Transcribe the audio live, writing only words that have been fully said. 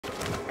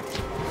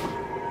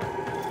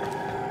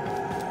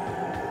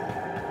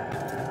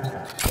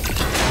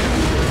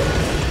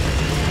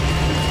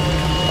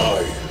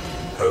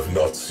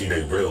seen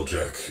a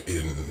railjack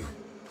in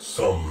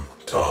some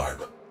time.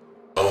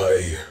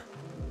 I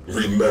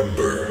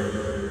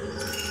remember.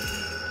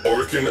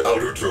 Orkin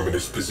outer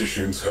terminus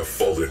positions have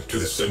fallen to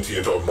the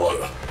sentient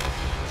armada.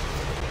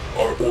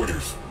 Our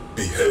orders: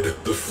 behead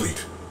the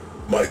fleet.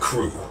 My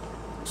crew: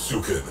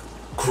 Sukin,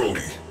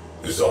 Crody,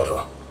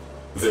 Zada.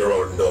 There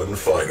are none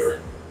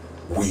finer.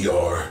 We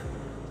are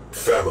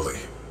family.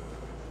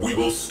 We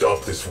will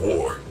stop this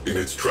war in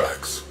its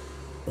tracks.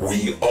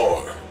 We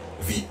are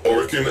the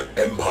Orkin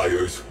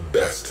Empire's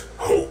best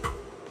hope.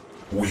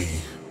 We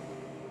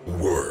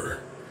were.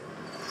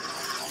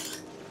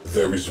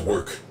 There is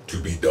work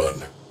to be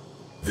done.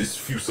 This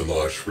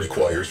fuselage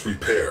requires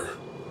repair.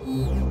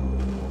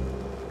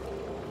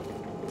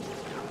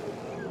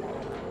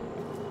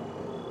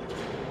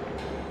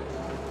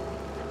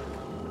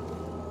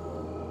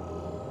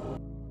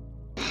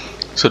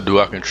 So do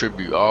I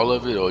contribute all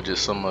of it or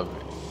just some of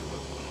it?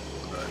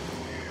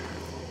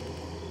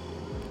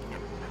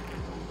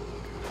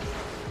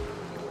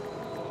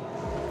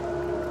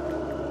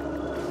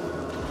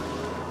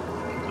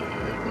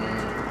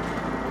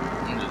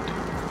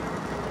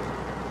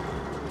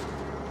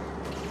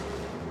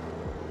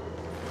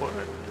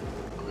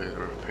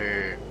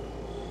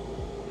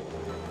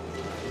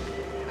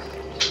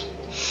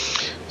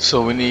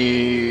 So we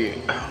need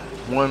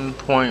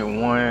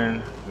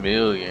 1.1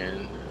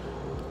 million.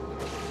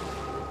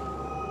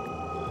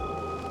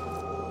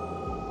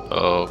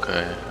 Oh,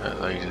 okay.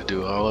 I just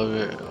do all of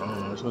it.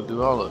 I'm just gonna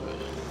do all of it.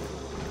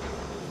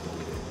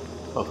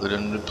 Hopefully it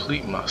doesn't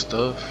deplete my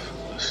stuff.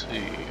 Let's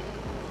see.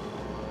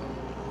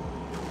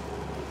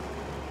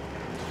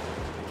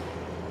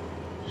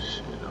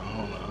 Shit, I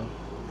don't know.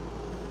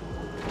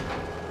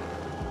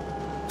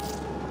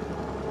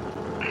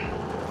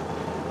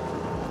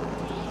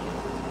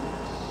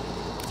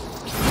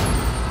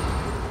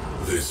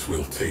 This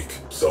will take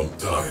some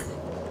time.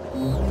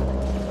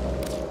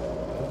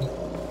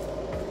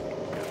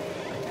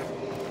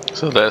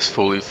 So that's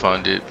fully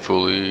funded,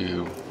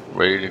 fully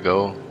ready to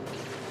go.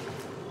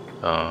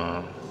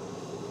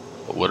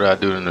 What do I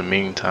do in the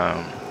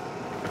meantime?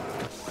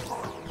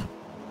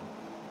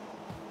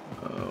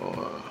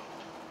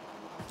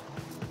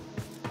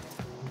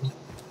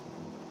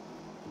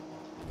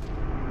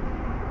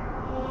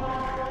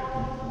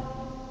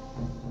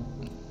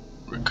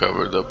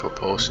 Recover the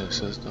propulsion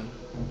system.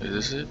 Is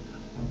this it?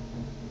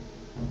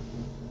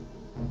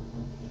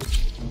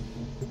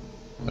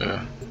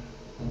 Yeah,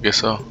 guess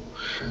so.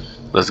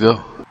 Let's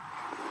go.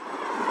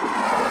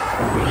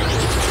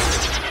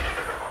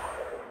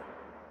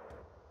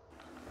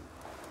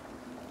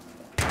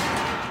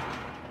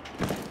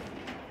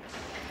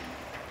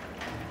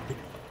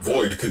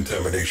 Void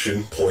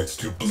contamination points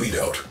to bleed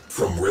out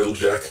from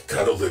Railjack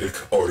catalytic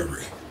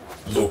artery.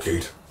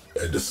 Locate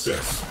and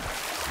assess.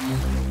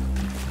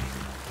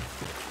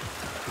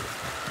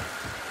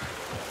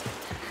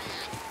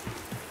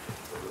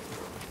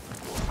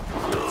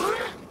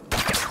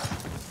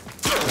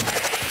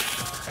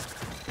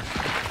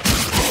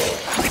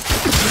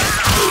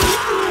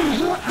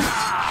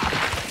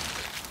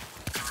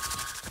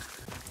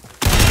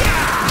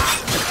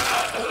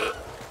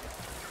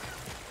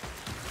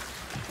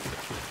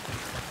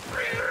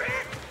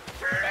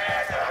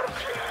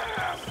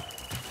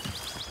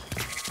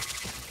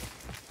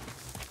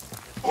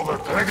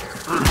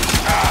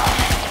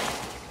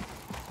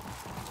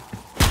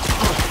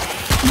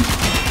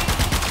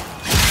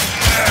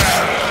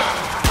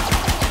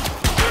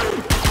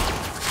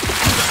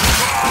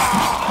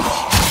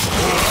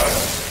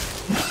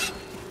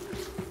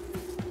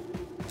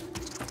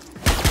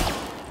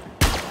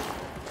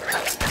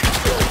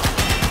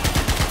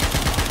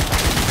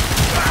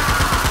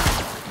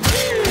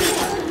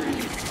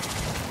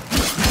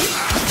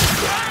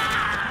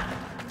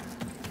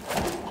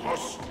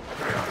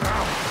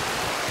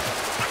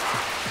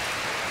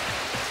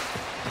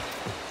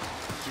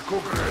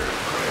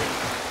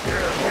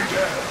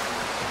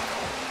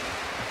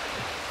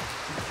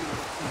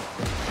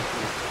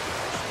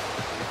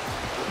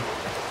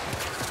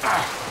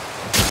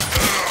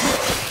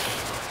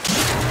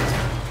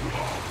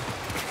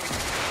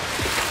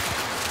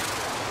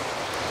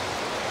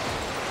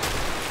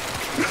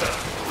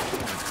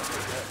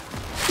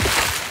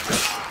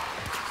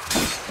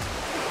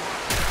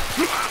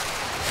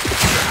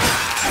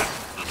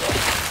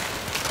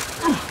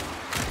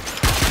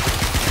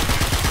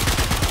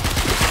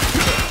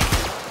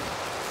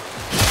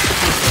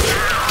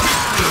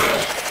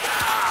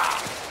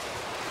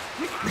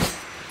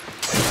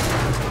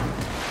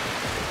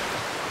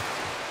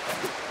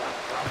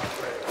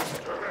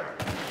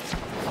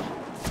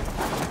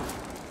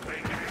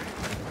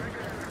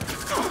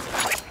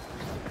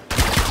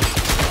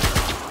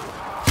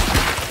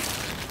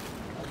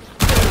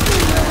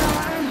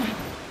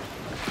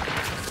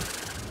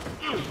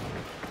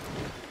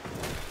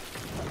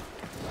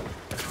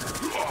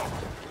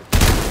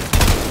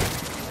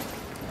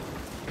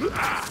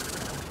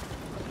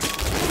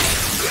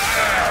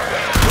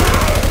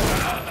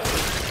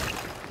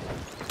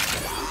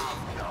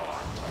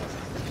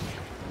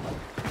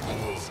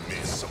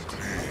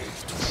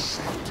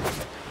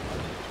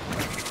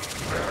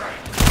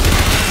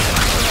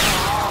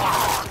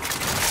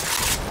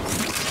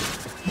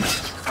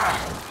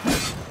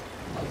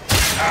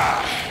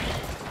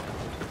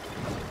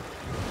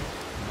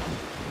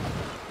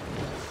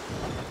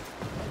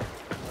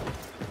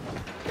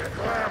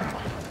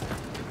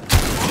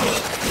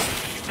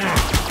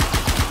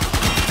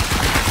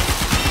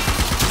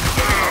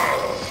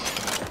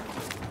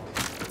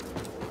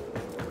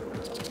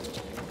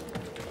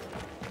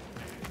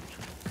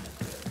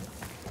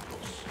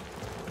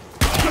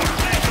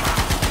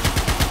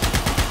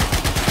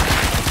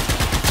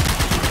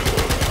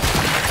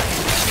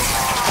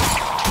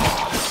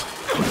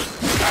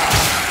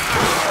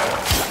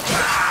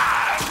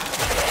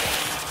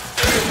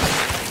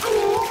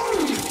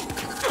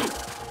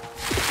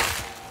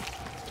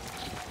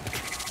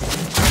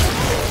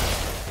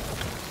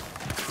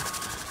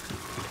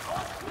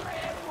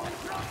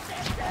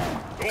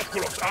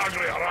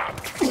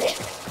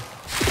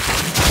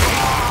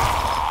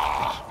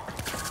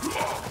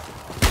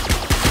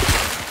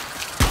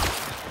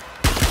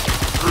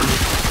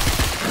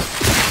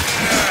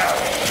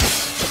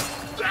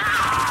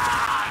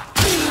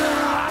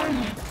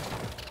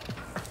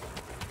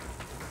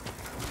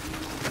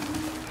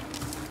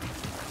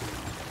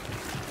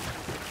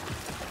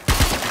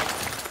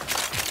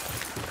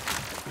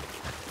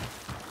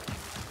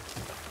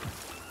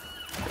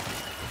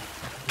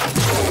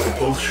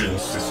 Propulsion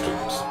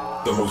systems,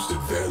 the most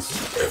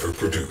advanced ever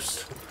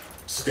produced.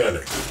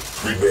 Scanning.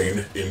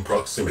 Remain in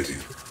proximity.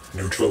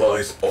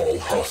 Neutralize all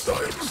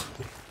hostiles.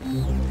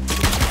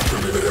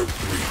 Perimeter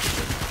breached.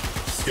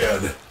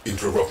 Scan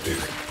interrupted.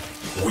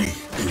 We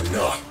do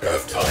not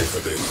have time for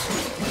this.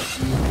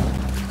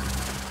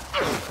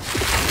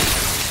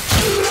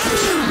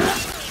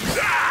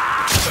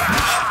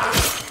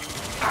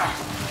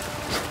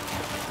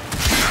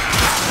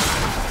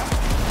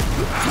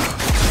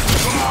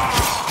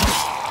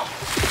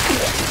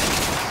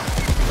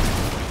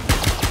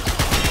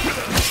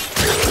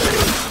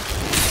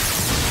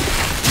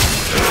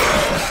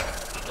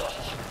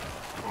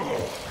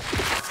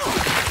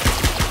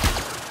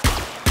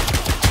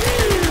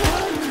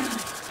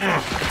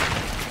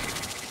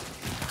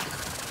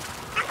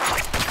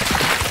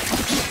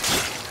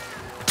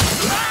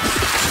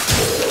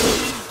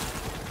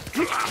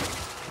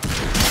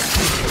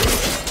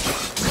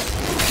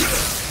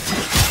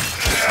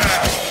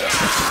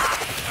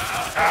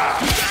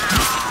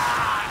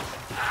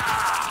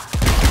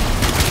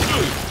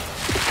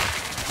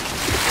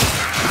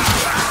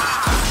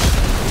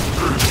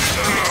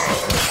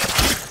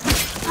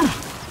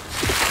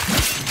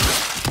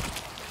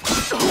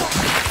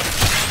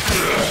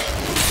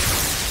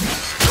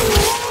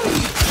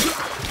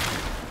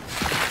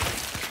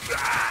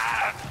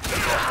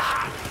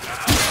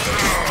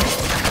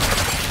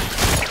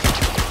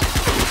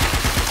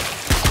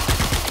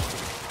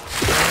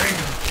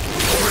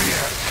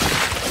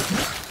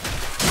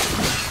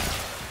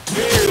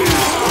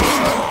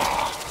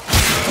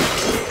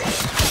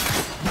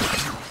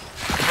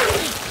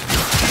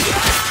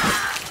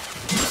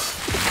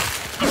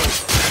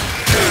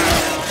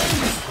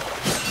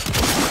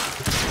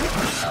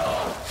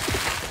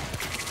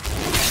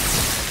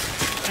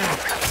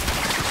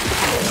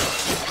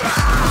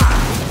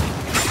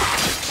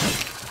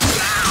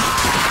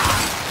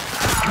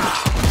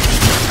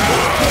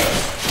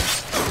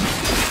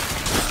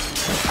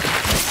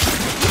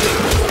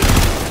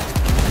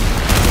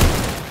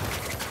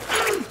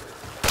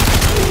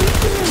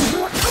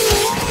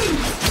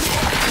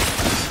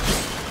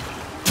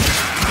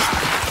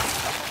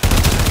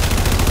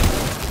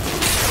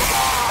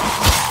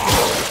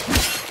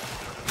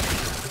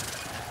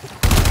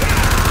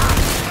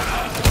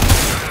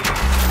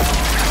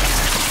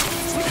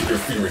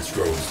 Interference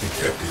drones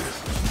detected.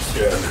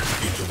 Scan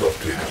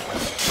interrupted.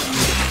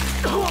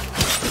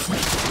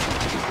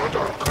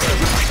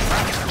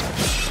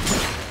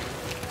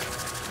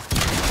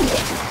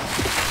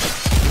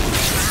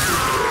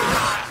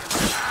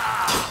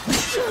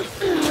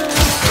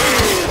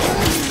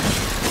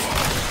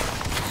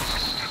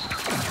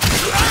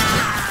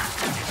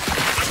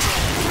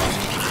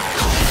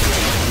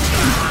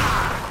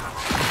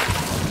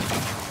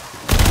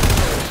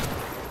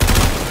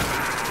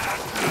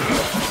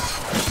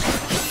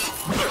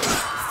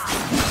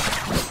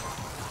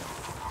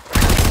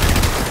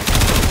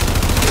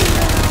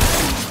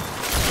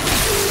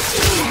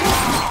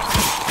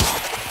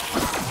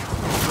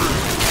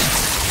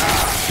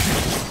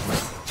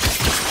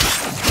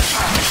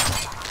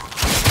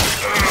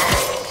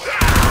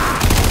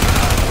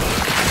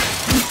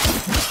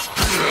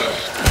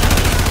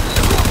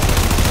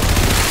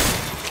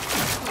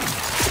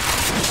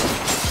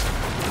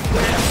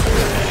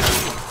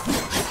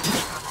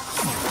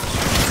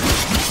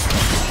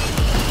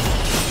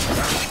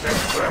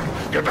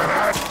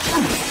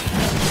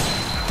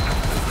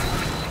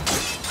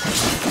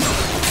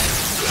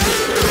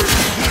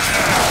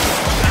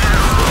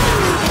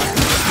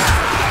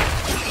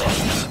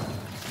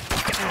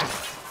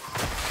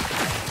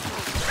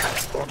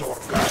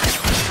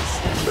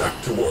 Back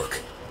to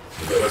work.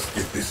 Let us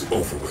get this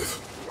over with.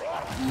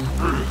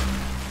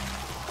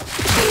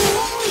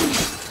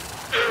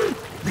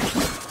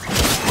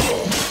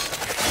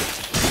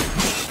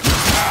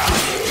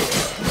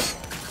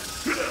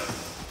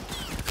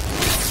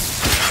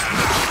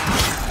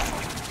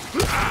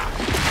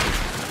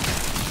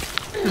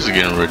 This is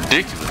getting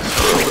ridiculous.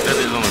 What that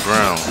is on the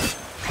ground?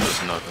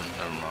 That's nothing.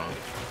 Never mind.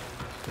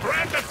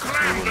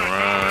 Moving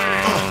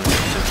around.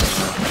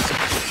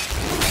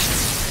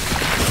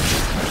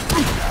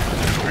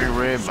 Pretty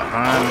red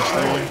behind this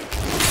thing.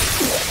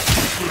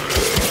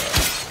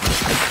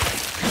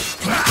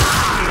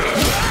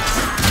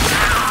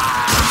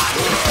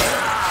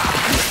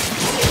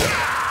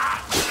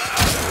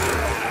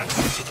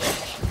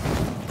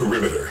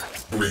 Perimeter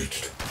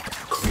breached.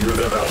 Clear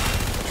them out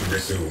to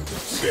resume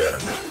scan.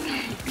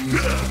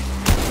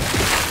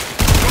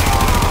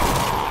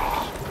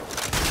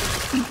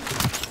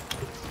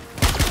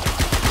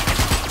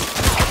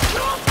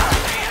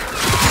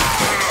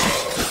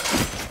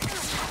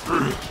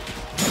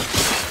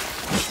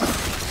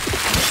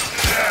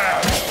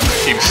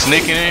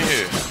 sneaking in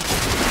here.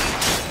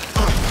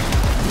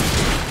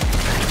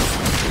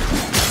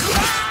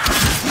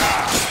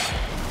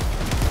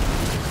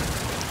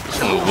 This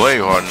one was way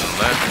harder than the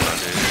last one I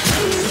did.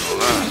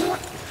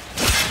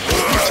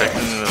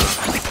 Protecting the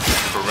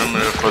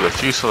perimeter for the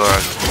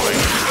fuselage is way.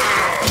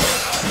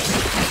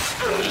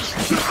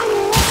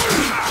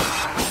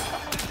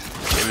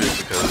 Maybe it's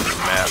because of the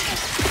map.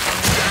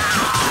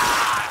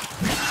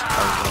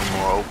 I was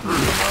more open than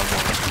the other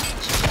one.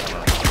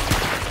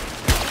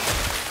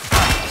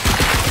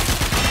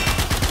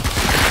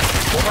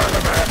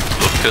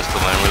 Little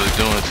pistol ain't really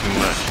doing too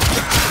much.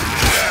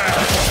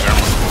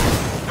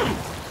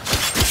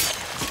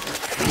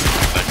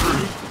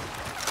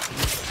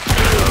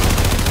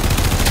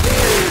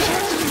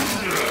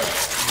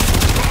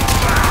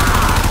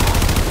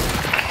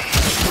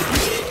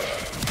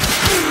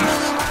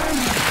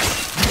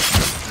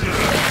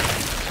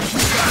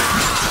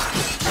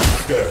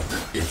 Scan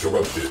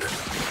interrupted.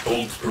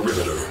 Hold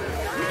perimeter.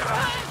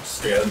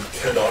 Scan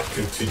cannot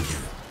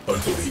continue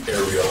until the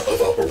area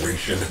of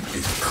operation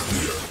is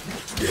clear.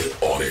 Get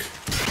on it.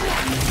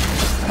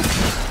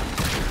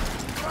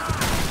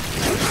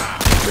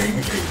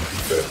 Maintain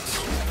defense.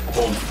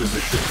 Hold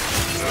position.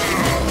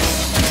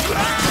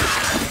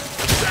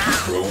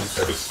 Drones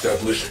have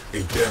established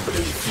a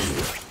dampening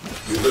field.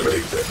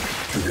 Eliminate them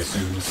to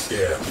resume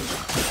scan.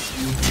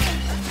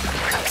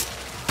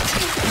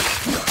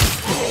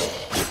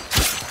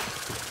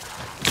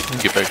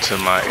 Get back to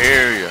my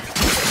area.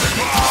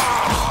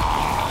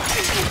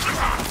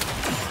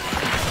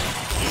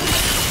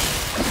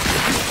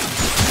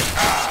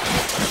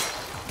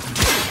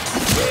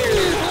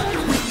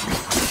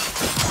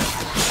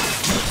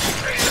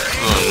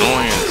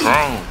 Annoying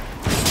drone.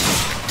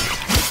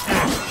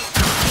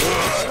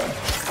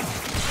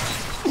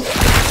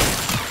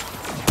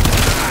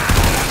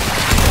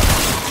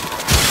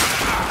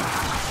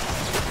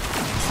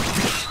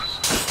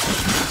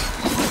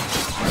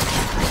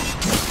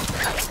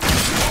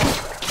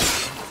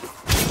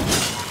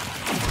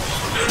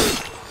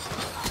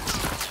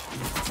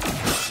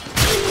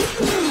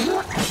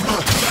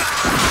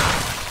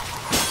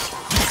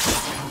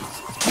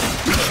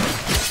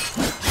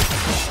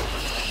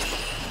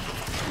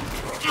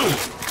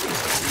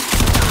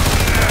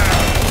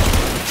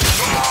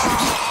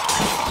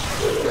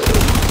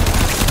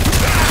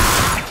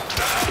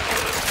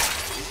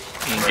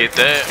 Get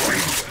that.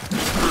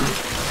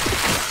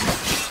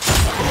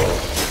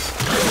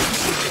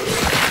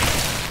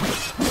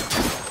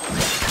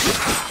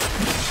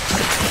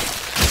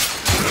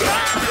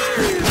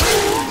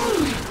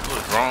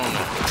 What's wrong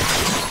now?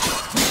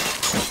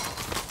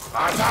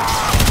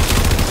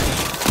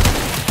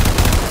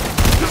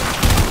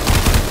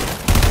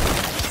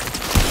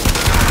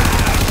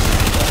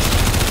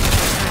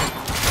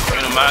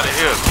 Get him out of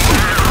here.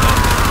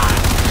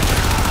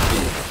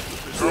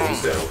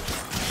 Drones down.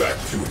 Back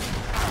to it.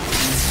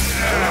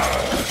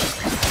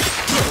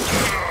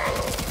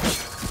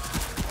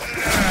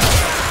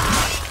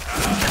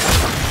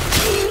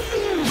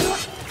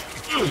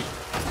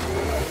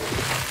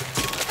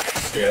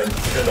 Scan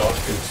cannot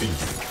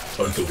continue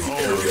until the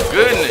area of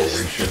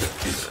operation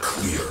is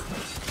clear.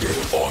 Get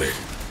on it.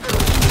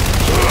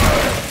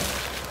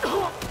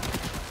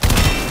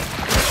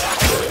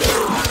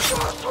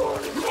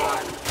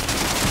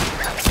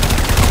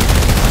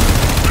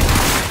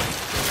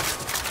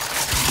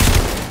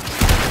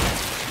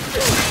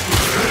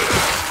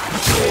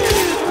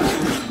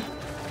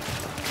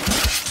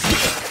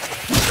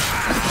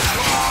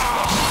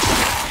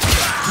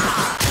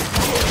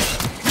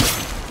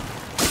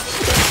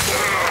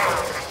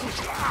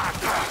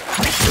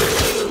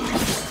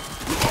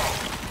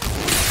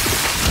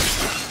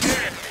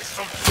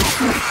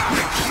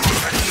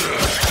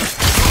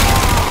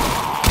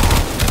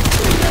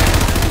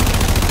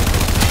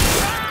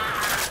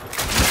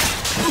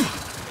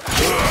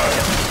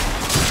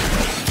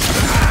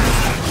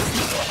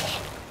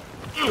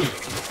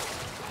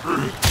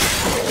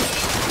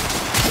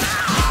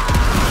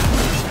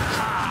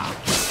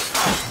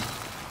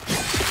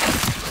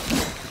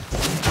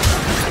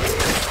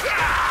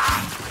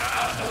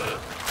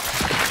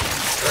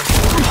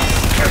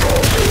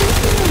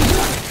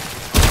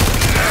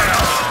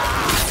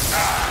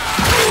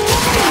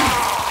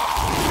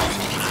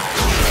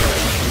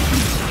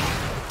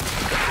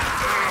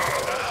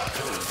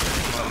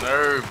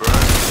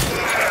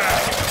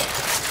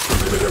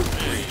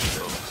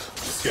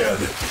 Scan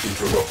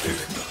interrupted.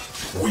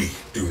 We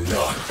do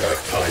not have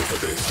time for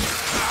this.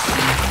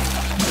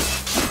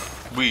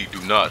 We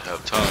do not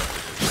have time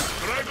for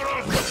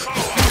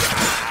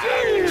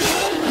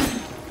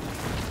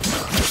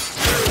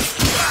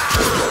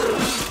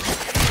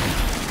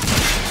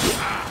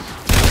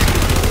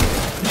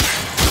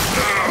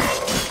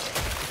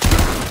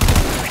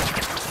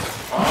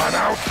On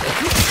out.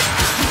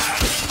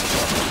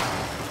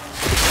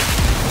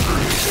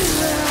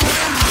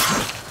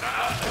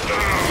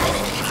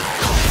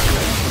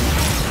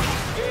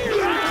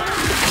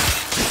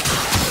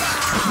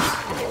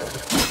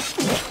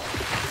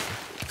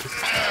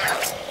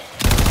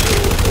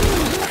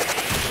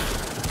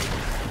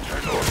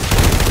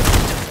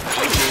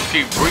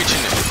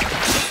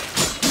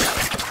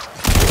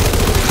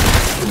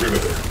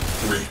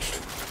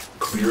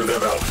 Clear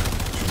them out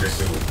to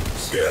resume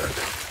scan.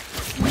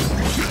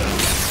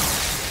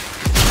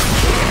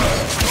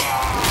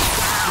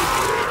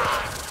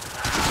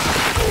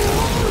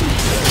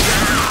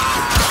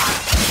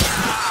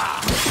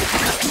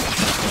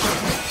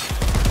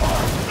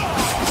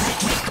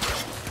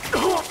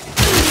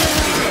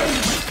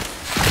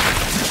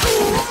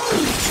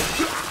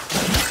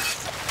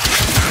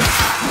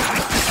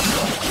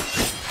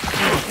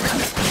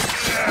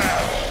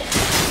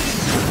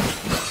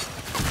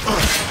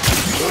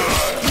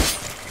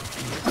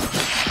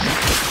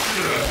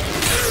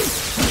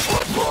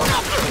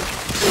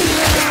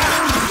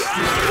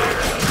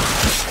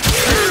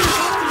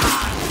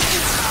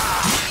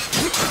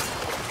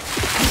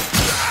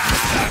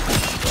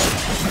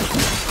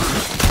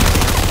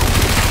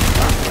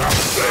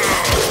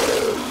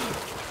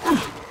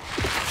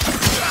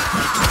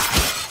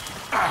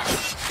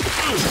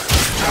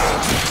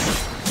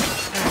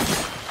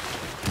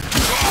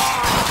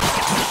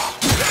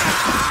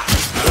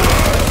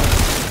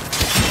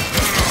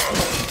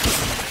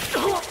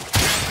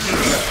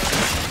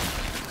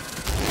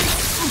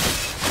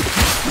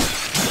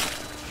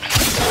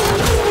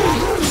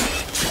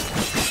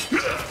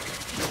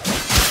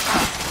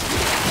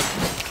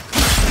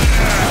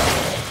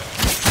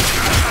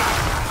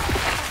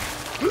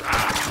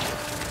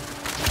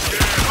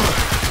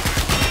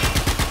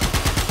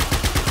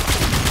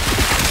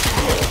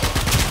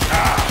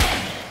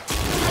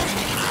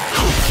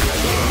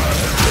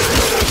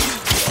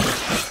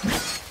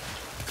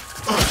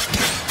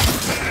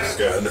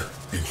 Scan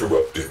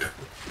interrupted.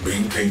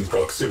 Maintain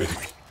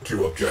proximity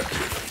to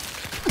objective.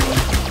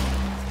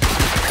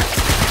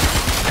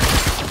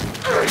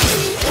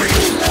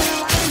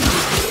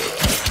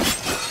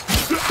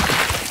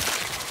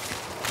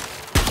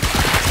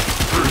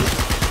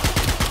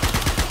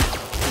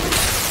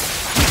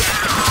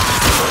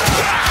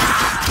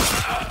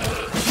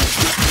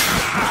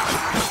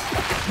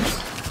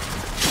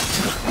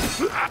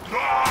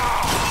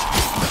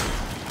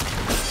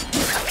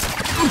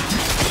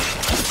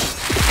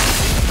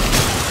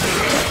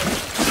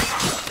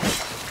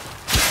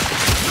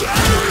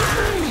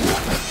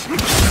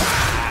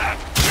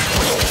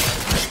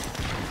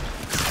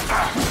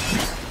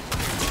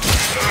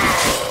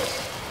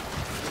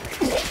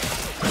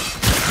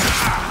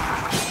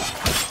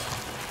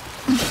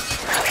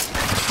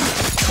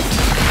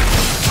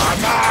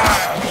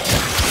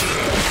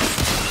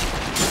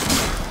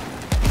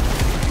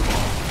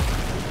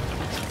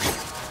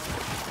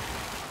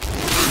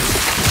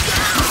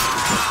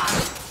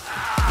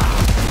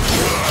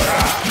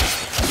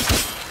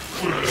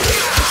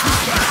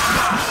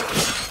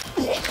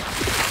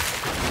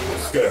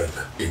 Scan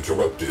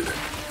interrupted.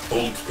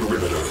 Hold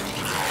perimeter.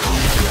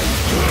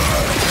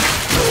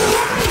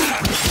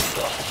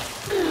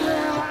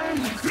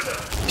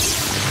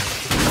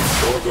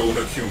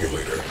 Orgone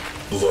accumulator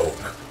blown.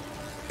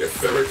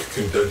 Etheric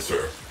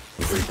condenser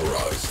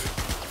vaporized.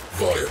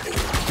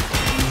 Viable.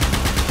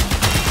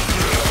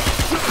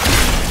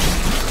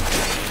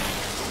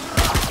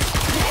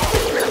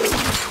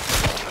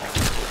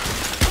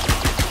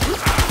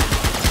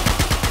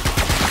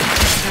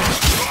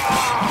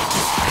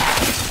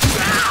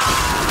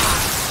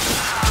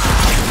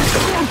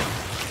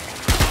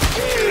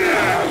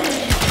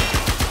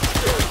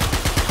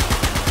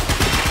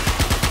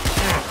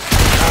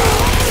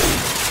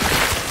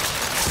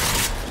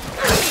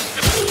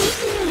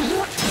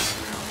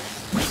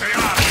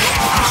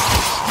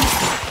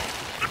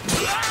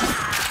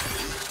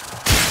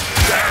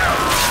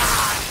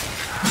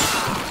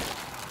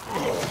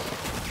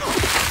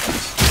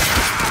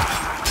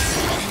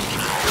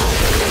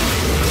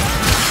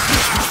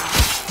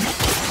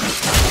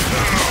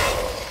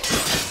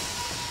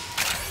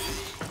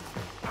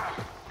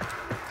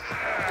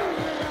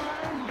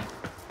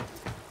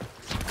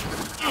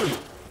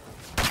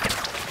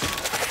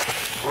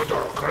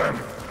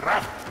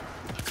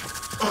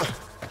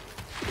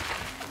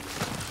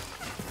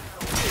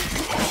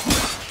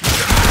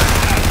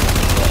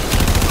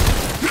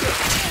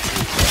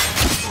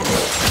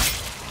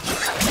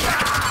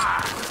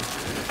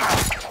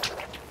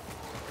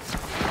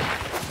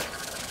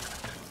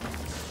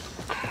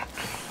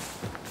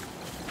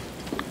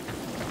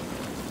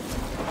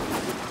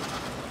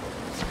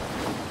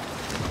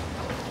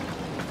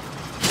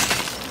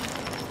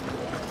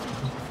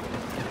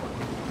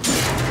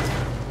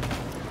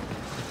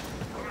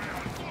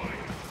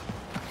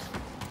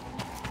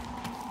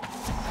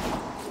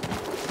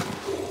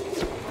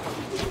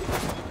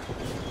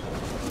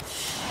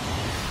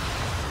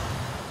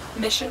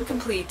 Mission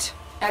complete.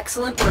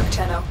 Excellent work,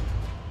 Tenno.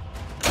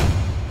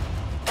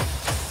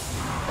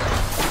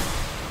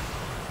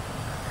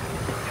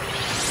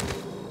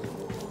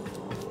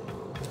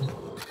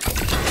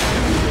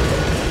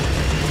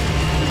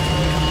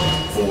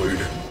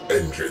 Void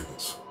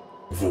engines.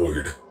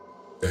 Void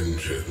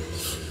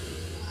engines.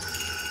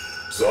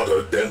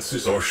 Zada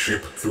dances our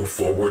ship through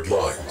forward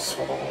lines.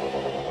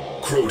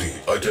 Crody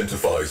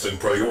identifies and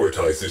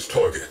prioritizes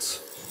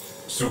targets.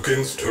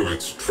 Sukin's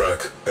turrets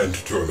track and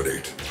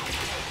terminate.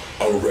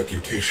 Our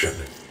reputation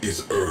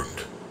is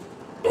earned.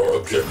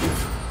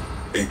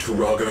 Objective: a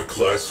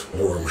Turaga-class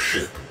worm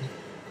ship.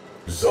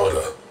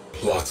 Zada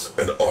plots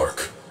an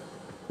arc.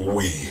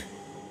 We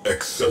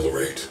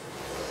accelerate.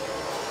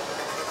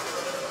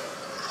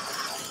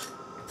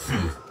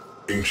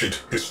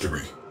 Ancient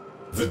history.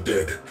 The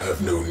dead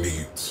have no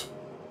needs.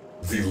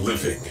 The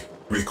living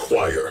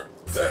require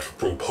that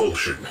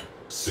propulsion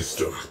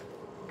system.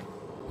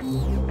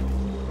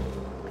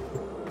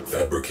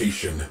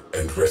 Fabrication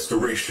and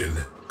restoration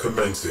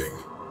commencing.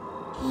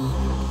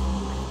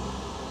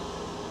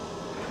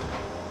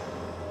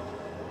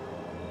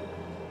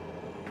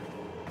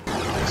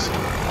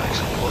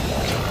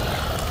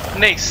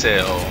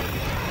 Nacelle.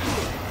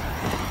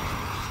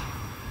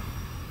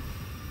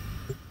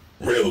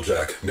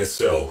 Railjack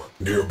Nacelle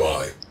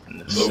nearby.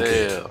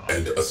 Locate Nacelle.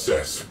 and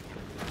assess.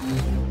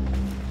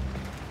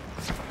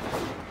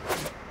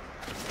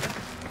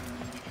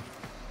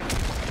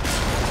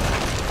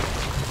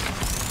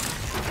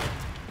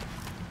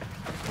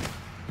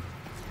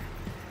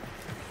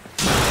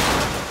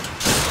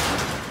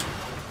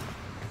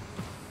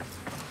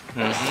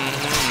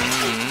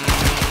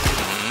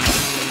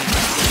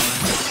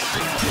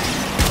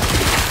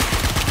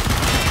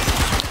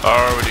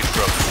 Already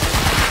struck.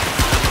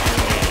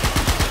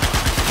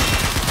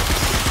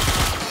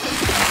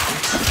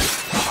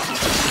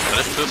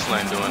 This pistol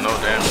ain't doing no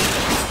damage.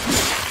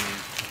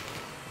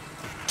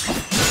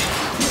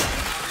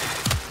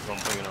 I'm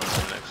bringing on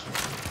the next one.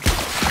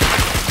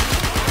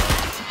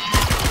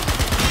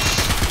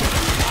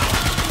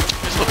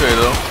 It's okay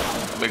though.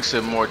 Makes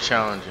it more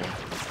challenging.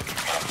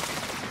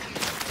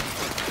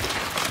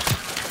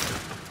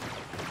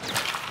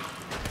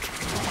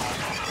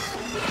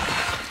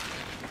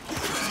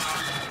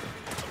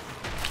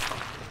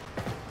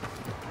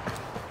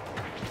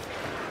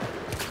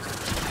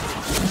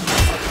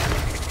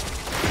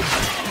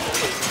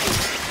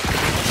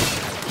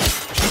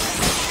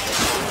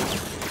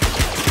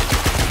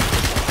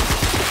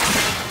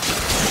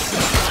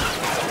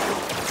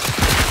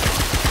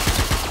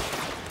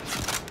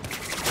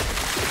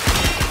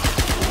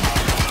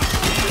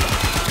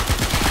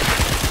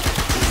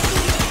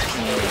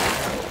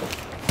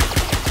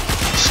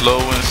 Slow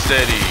and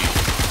steady.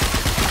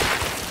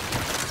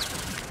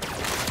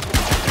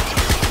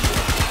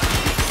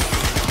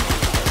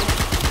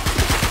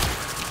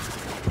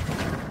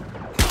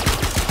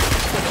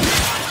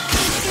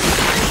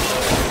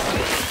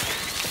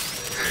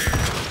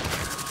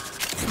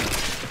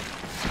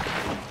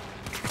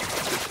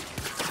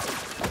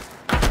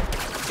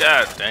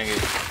 God dang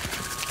it.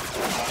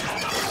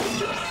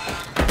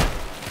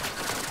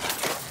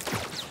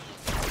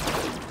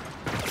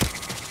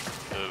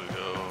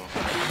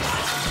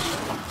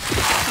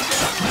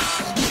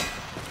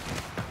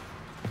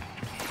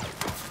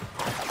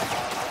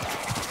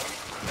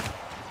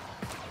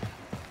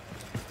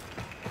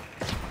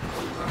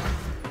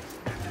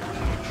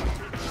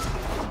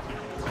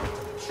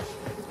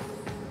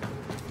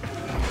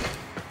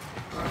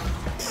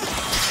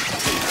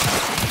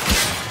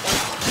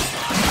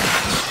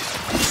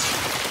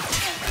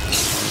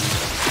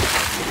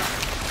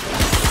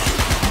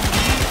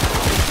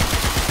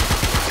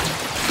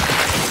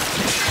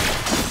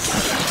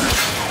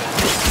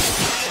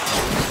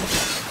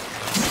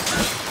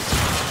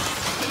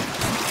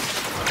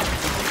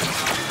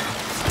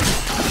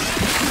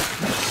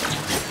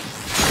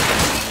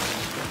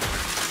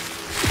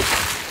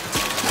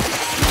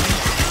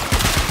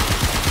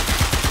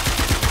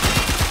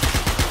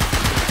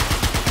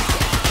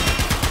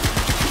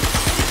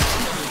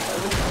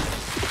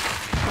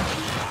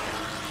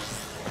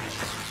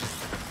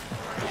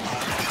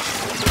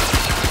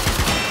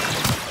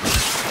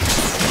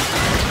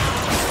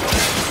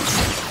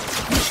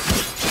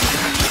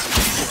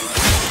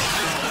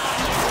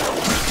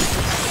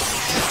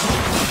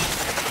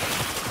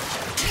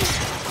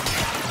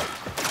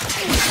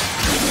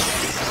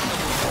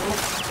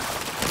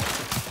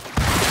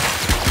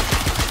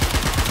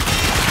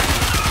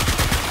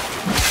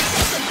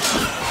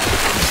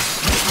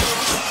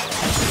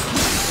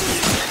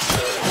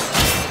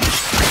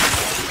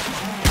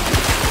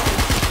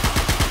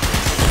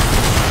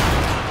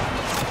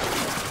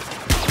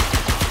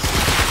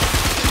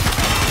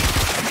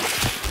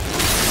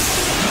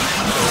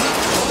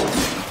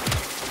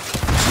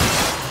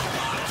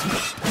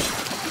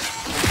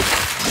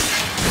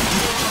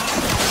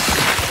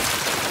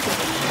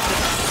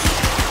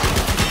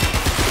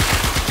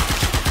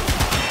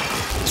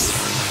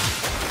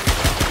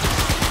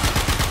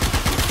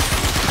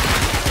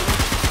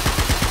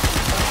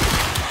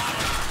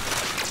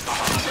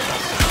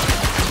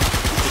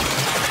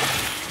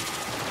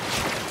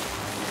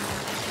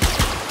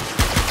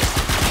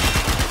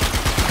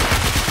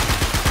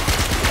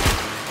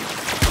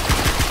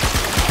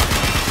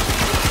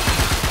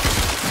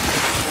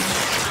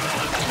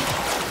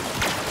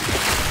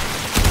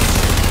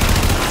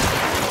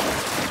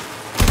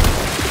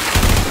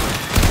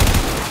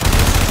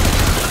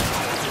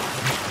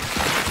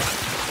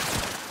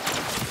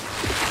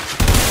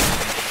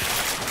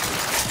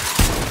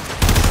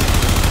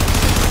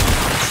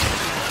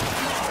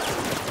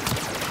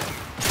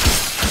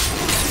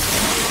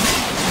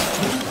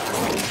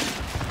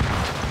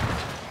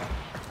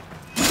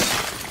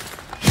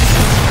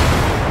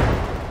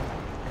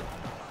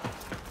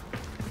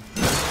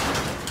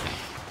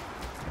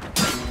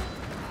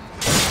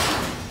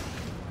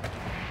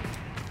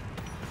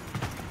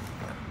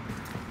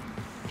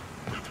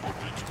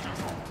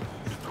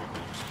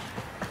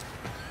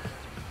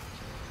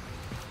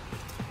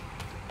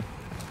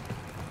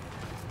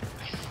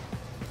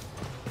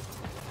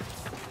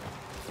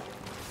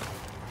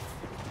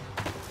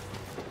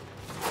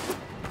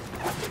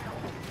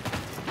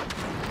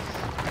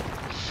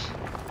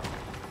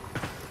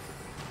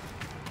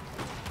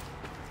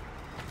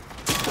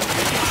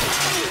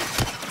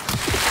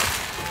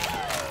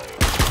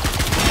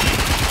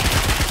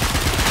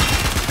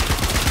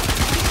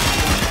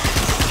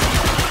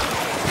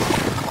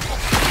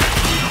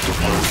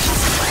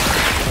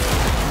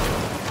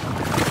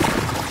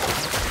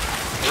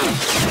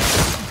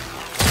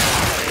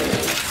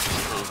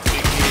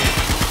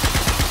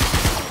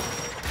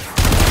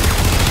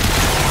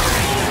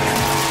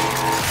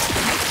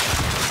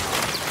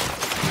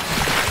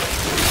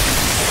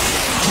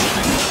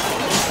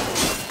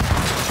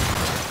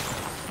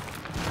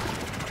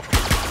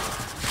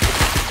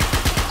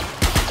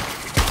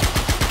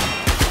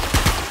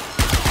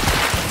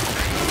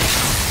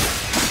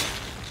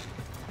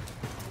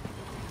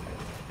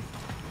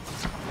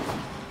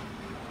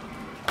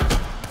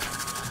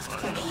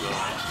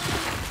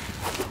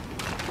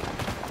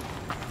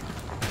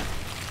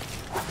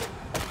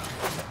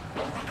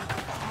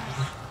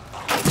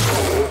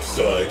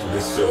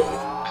 Nacelle.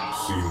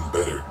 Seen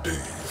better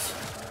days.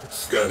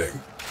 Scanning.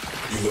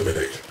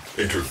 Eliminate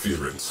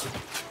interference.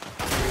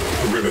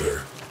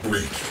 Perimeter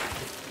breached.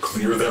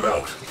 Clear them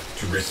out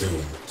to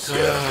resume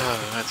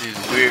scan. These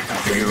weird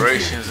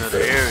configurations of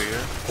the area.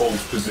 Hold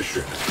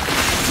position.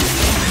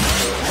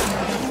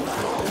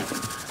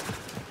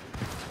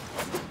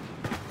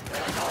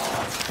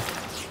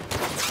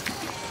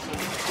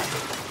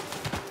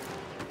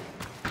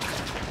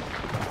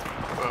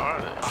 Where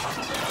are they?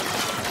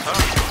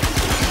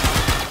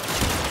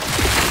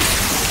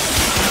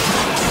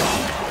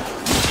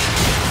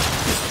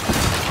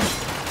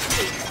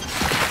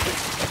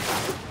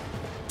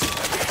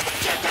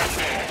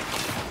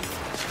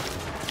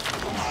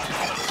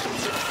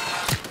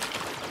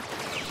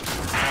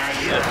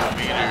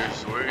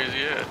 Meters, where is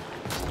he at?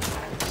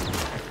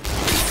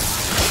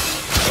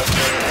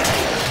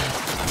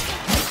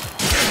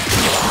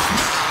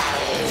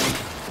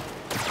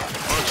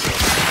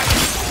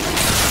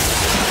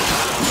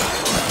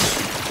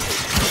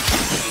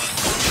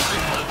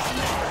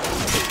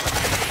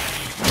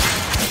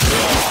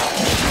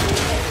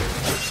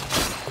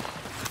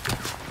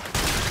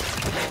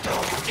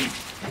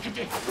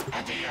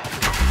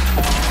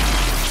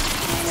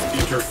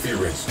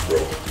 Interference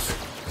drones.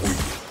 We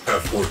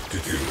have work to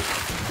do.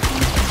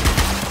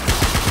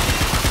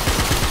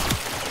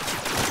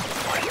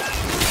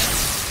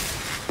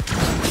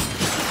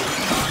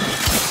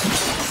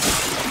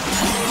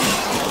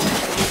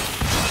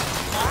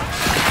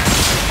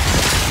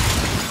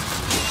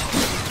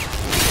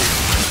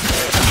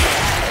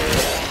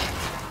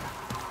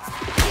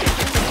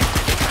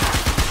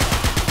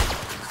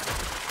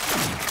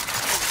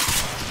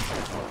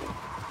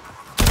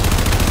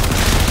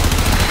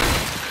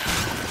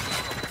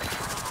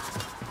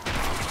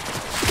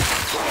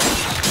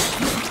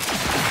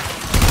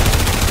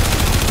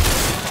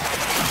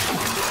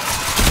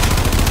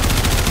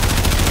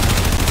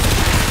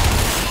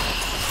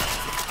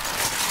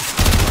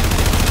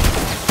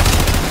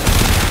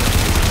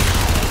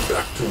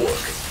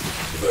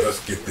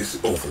 Get this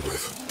over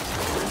with.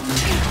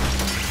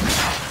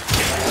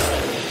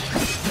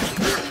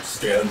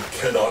 Scan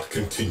cannot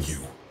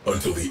continue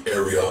until the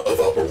area of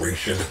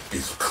operation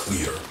is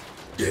clear.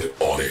 Get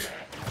on it.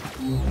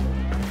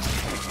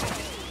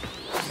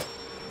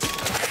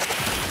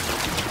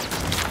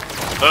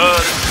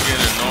 This is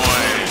getting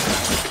annoying.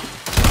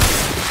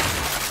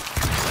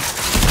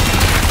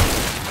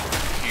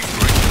 Keep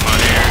breaching my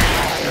area.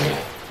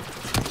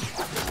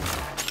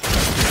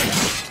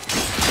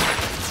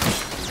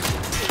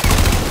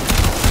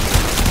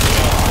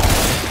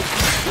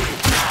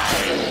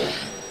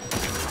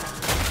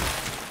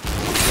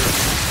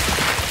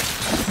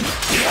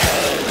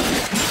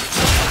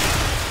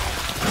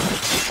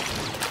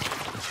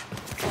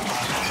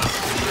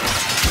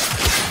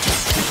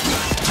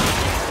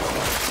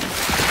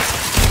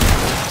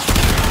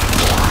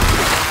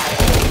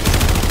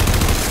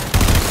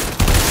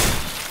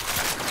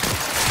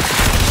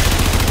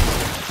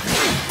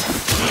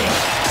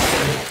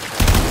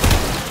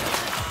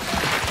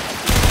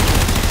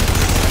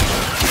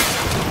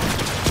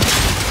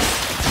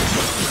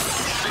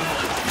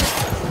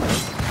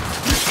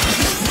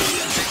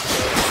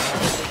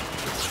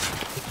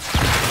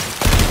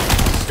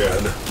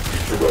 Scan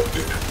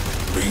interrupted.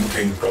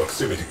 Maintain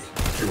proximity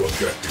to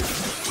objective.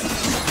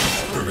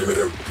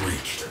 Perimeter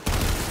breached.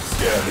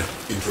 Scan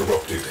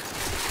interrupted.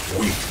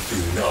 We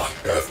do not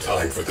have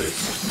time for this.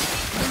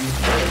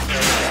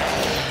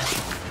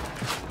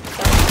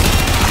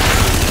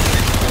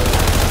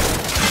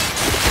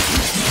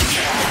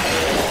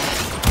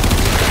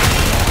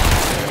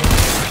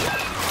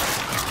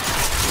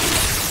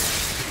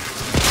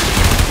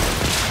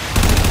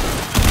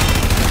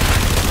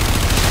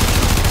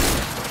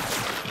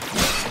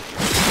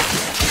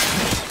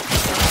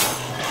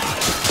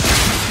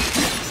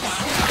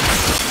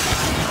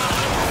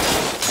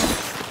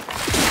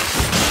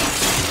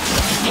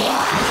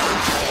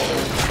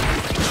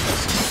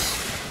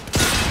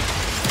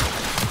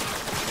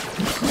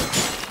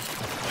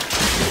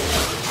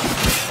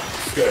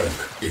 Scan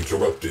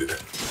interrupted.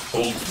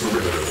 Hold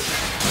perimeter.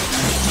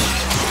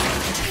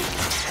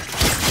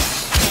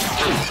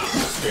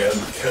 Scan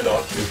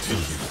cannot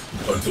continue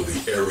until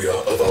the area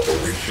of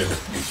operation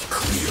is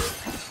clear.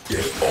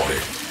 Get on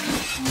it.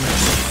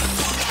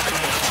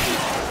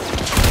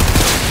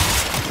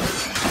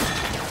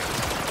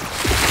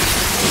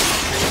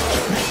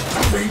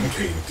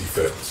 Maintain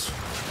defense.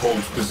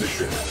 Hold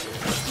position.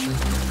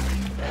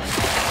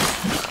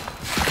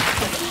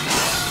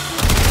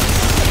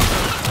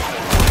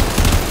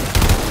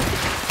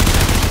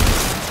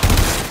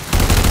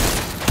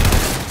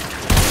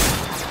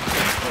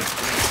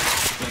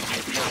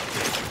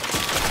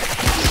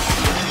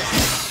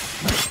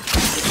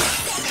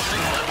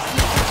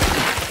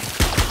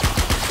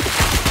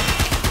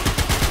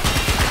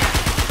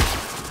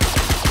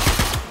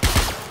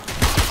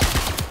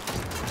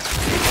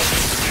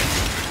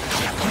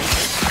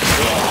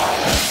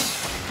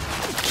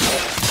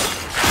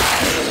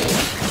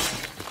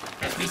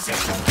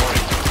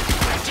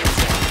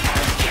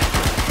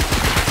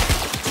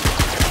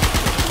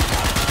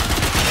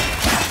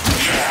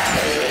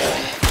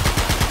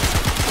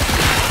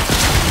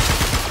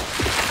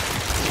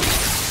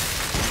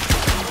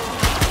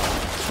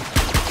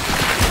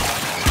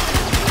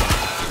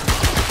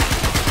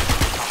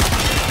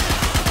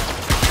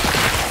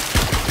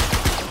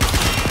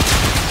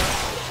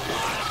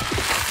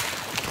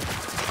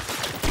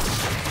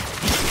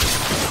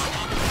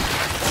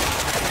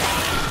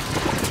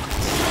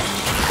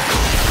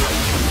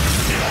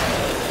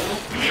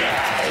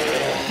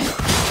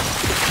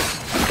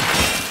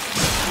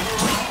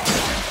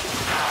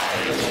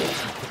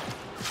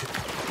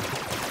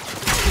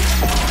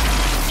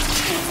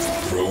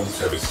 drones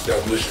have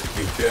established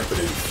a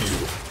dampening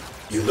field.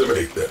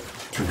 Eliminate them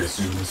to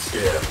resume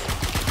scan.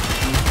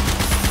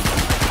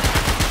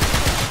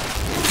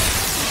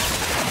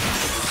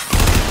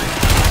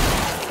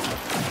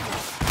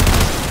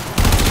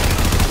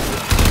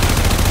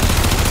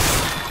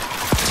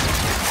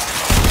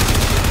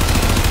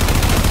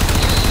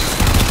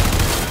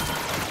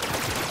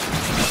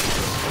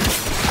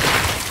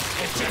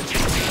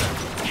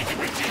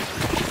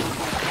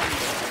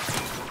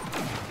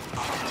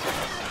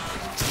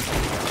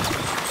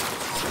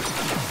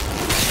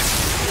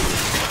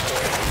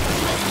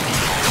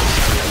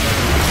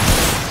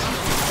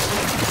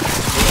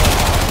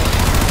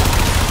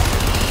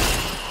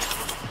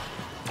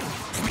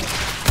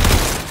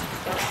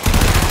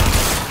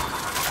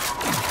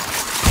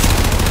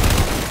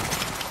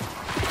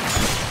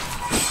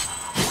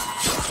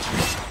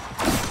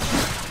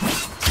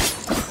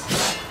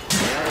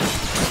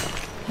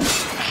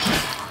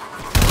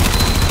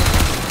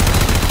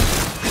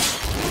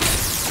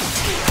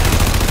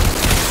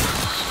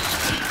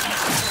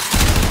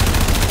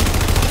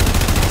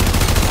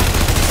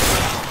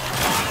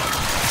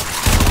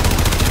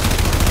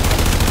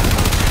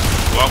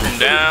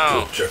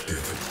 Down.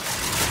 Objective.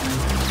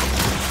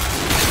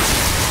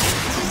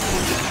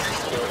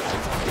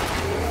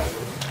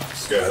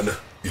 Scan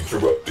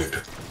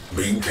interrupted.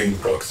 Maintain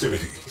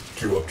proximity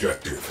to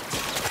objective.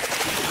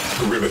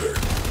 Perimeter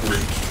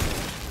reached.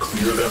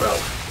 Clear them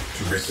out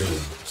to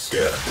resume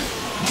scan.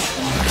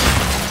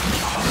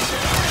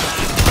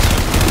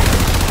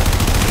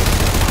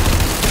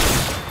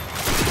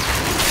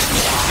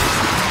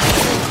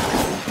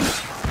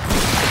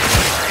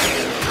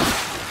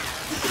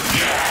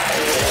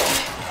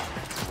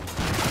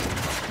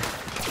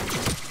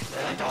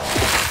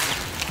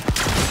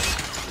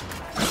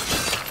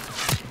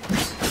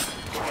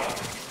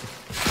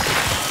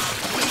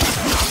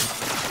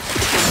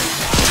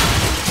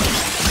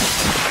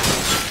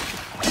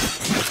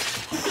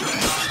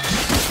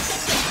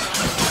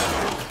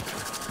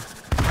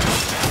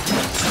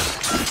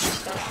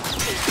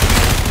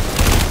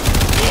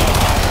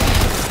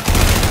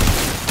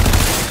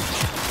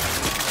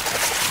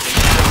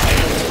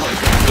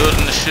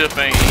 Building the ship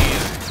ain't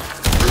easy.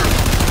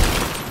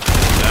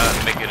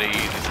 Gotta make it an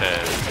easy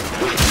task.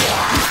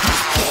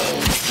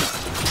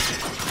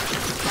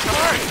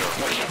 Alright,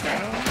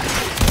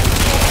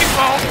 keep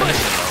on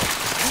pushing though.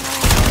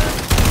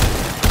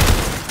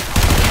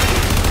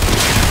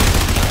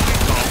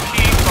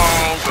 Keep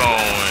on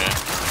going.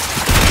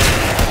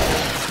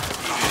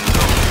 Even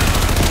though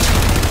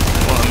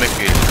wanna make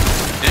it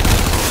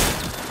difficult.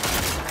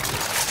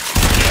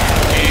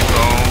 Keep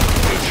on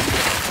pushing.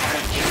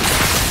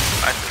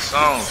 Like the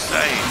song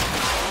say.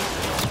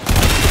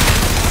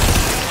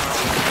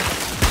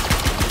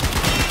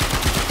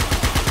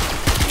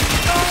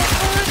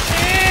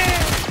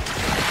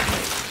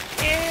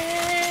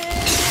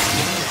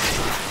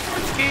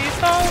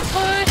 Keep on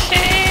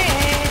pushing.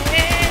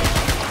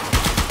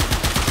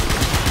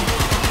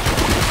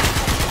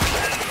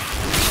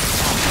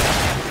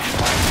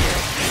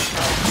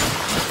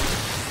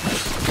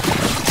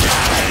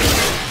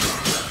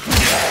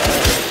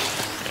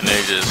 And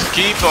they just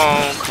keep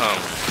on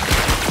coming.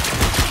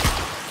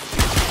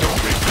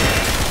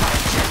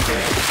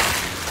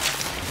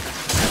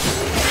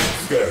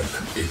 Scan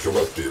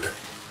interrupted.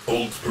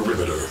 Hold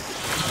perimeter.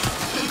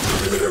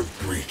 Perimeter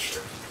breached.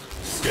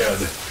 Scan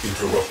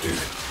interrupted.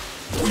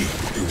 We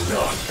do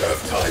not have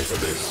time for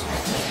this.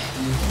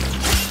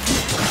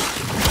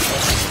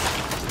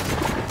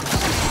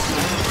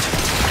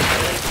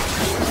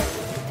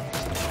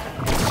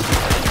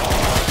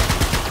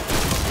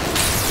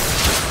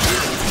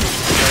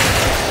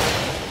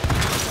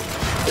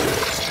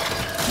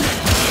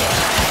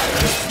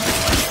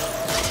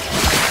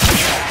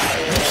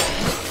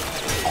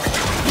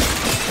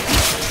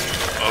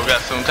 Oh,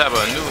 got some type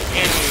of new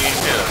enemy in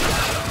here.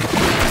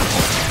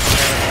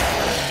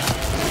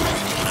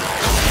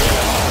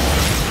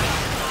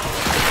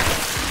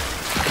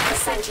 The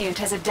Sentient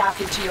has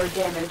adapted to your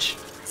damage.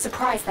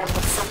 Surprise them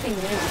with something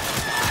new.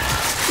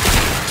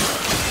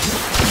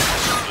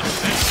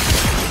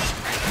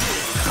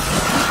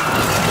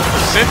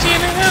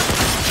 Sentient in here?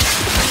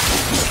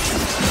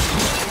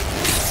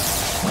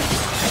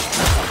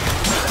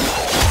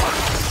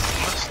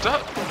 What's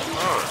up?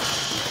 Oh,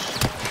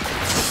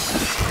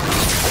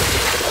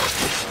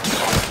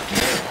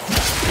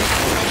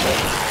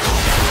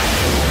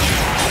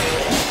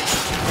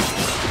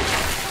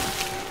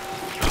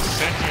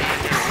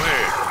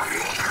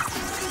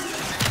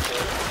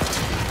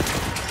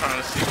 trying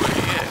to see where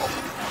he at.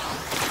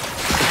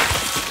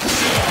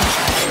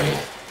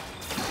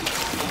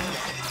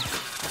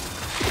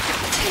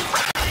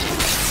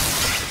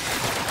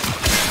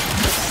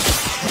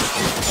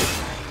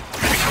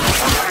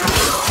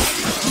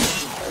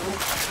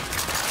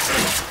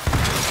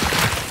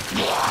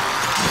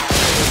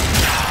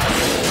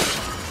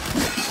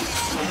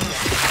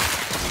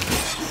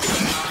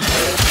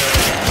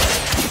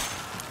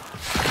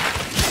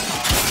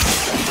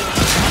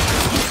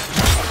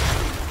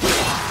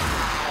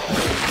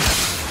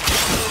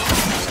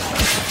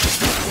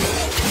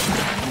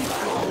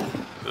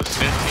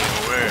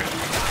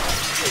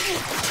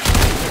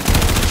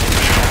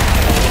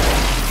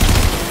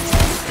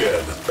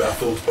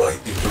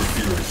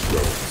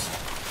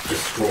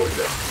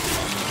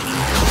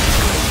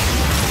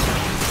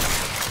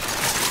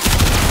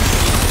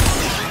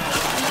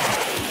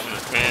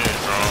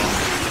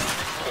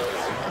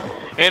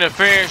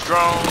 Interference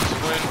drones,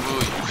 when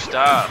will you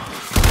stop?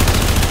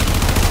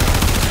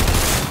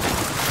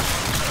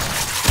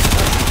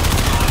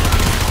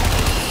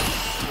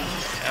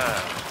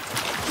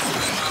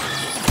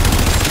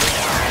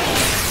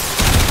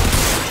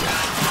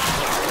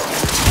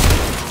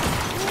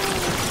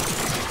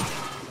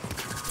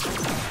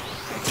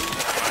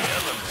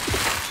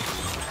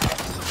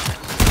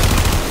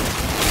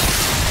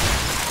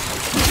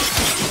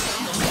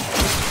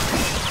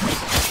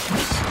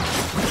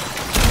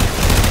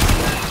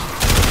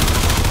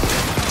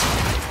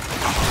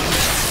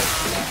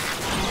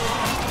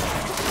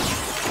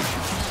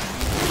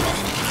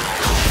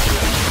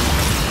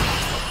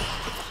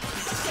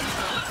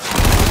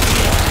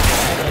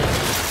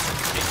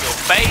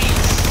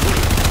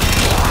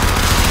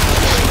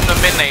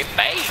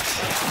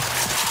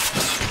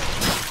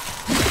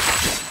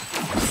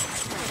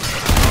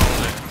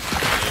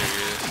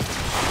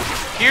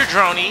 Here,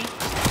 droney.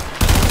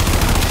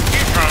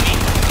 Here, droney.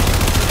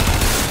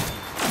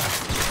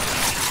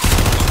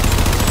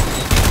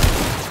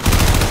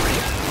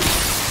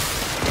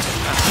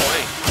 That's the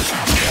way.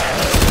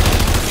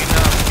 Get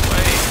out of the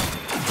way.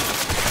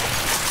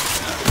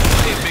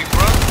 Hey, big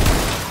bro.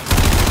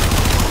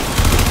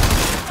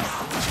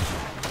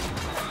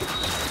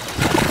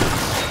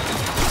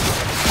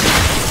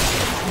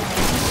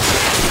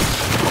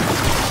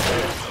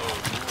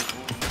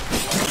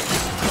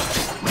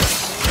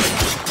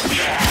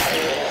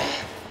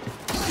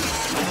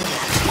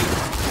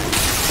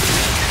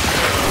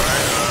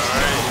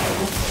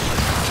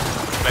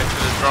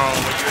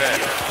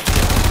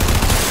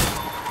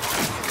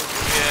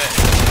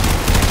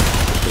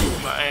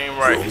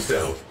 Drone's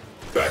down.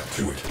 Back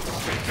to it.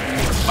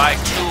 Back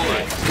to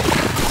it.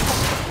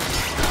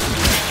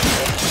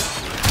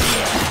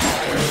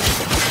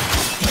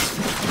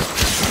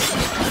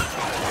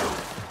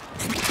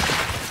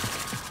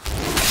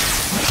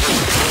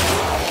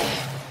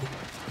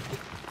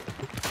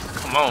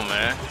 Come on,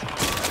 man.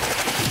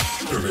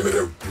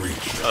 Perimeter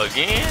breached.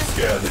 Again?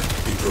 Scan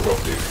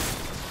interrupted.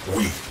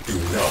 We do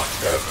not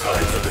have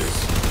time for this.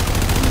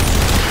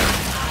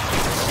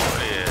 Oh,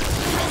 yeah.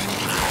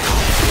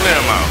 Clear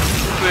them out.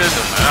 Clear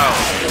them out.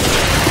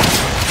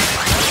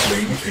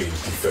 Maintain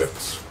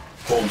defense.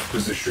 Hold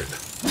position.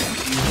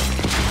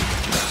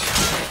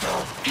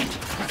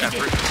 Got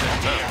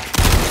 3% left.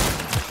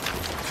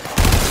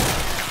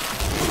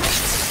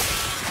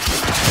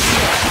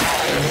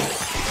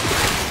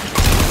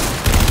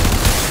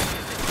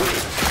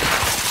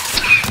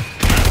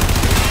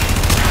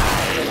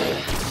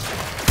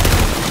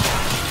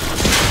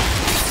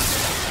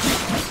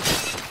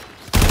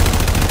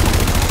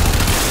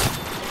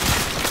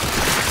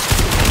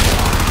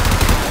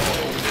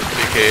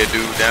 Head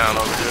dude down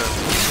over there.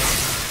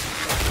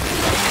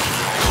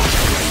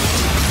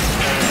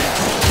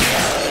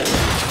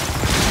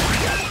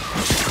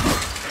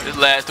 This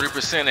last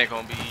 3% ain't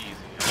gonna be easy.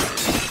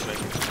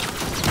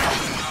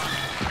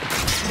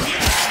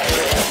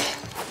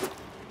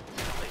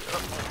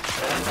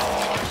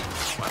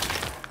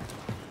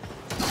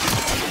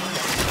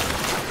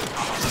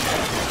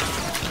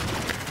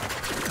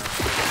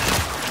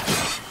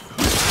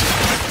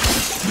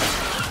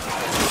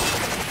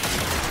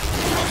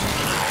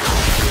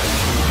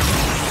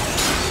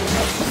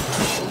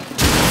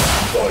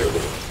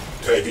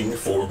 Tagging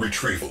for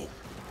retrieval.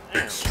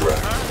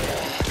 Extract.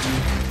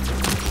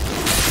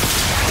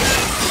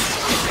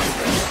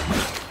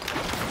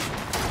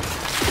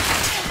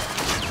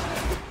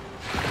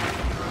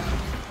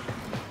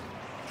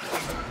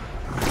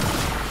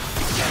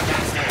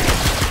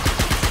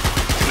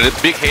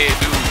 This big head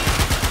dude.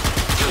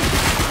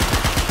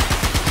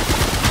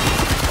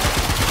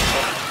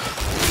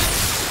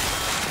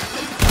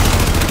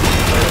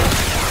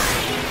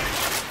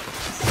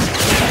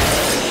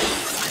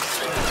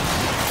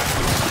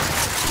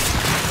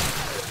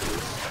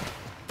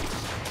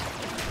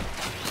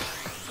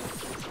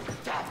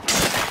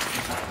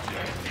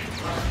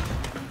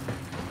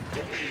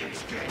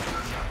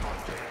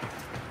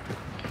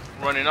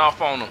 Running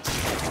off on them.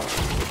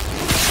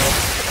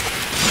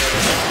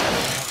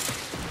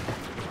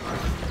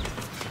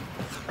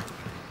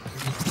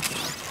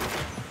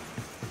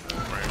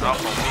 Running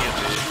off on me a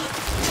bit.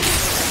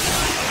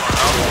 Running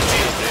off on me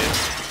a bit.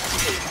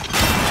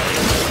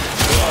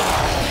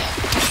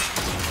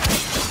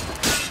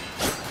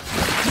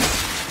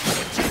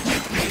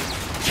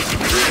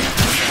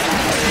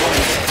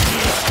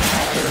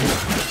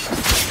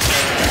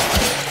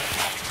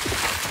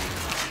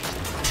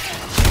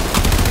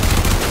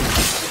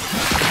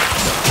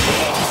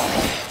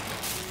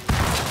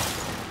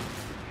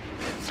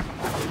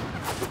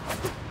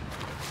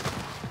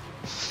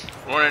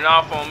 Running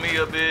off on me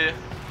a bit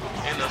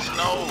in the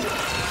snow.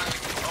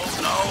 Oh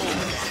no,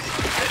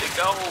 let it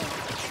go.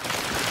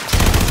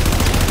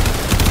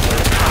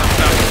 Stop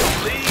me from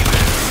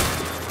leaving.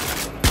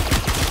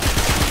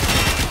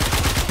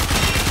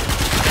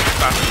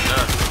 Stopping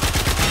nothing.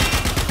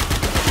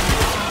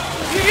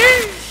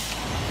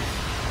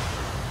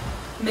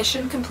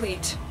 Mission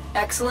complete.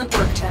 Excellent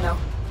work, Tenno.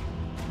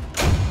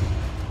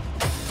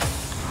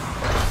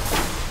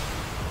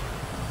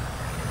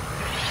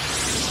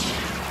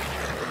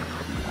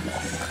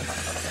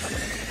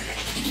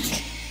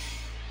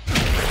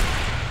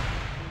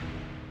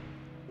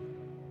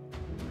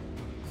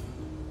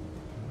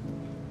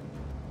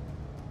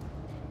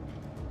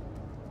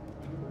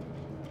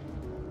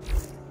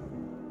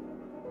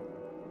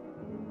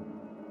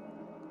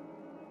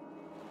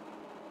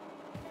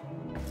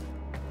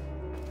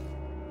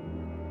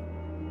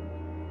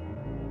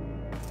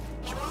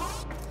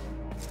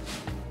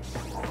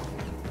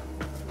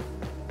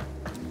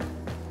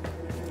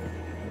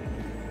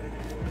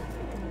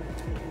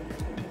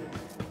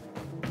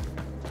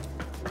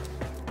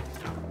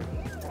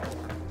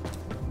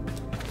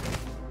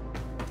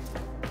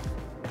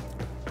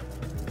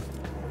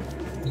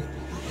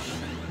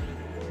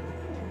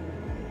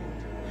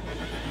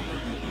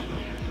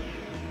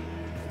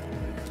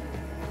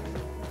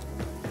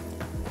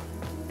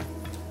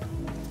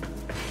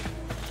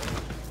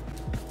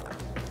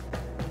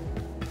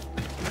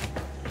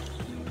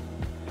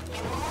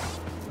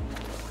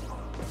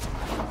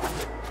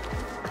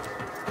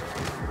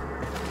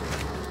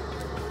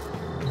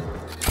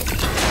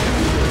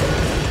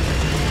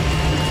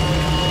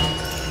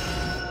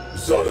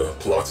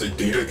 spots a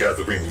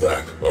data-gathering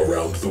lab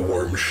around the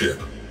worm ship.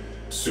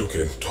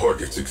 Sukin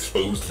targets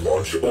exposed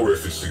launch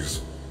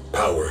orifices.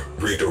 Power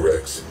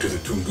redirects to the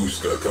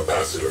Tunguska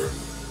capacitor.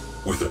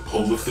 With a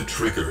pull of the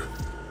trigger,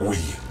 we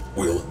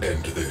will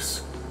end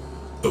this.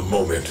 The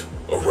moment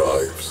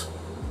arrives.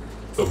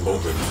 The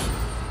moment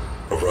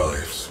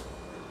arrives.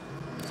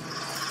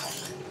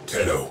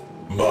 Tenno,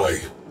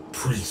 my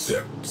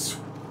precepts.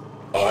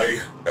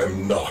 I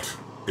am not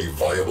a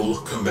viable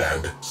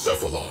command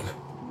cephalon.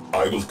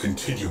 I will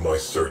continue my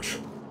search.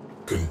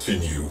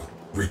 Continue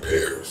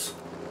repairs.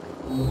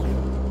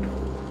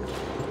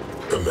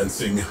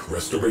 Commencing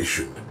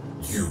restoration.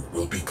 You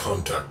will be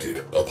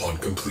contacted upon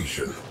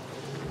completion.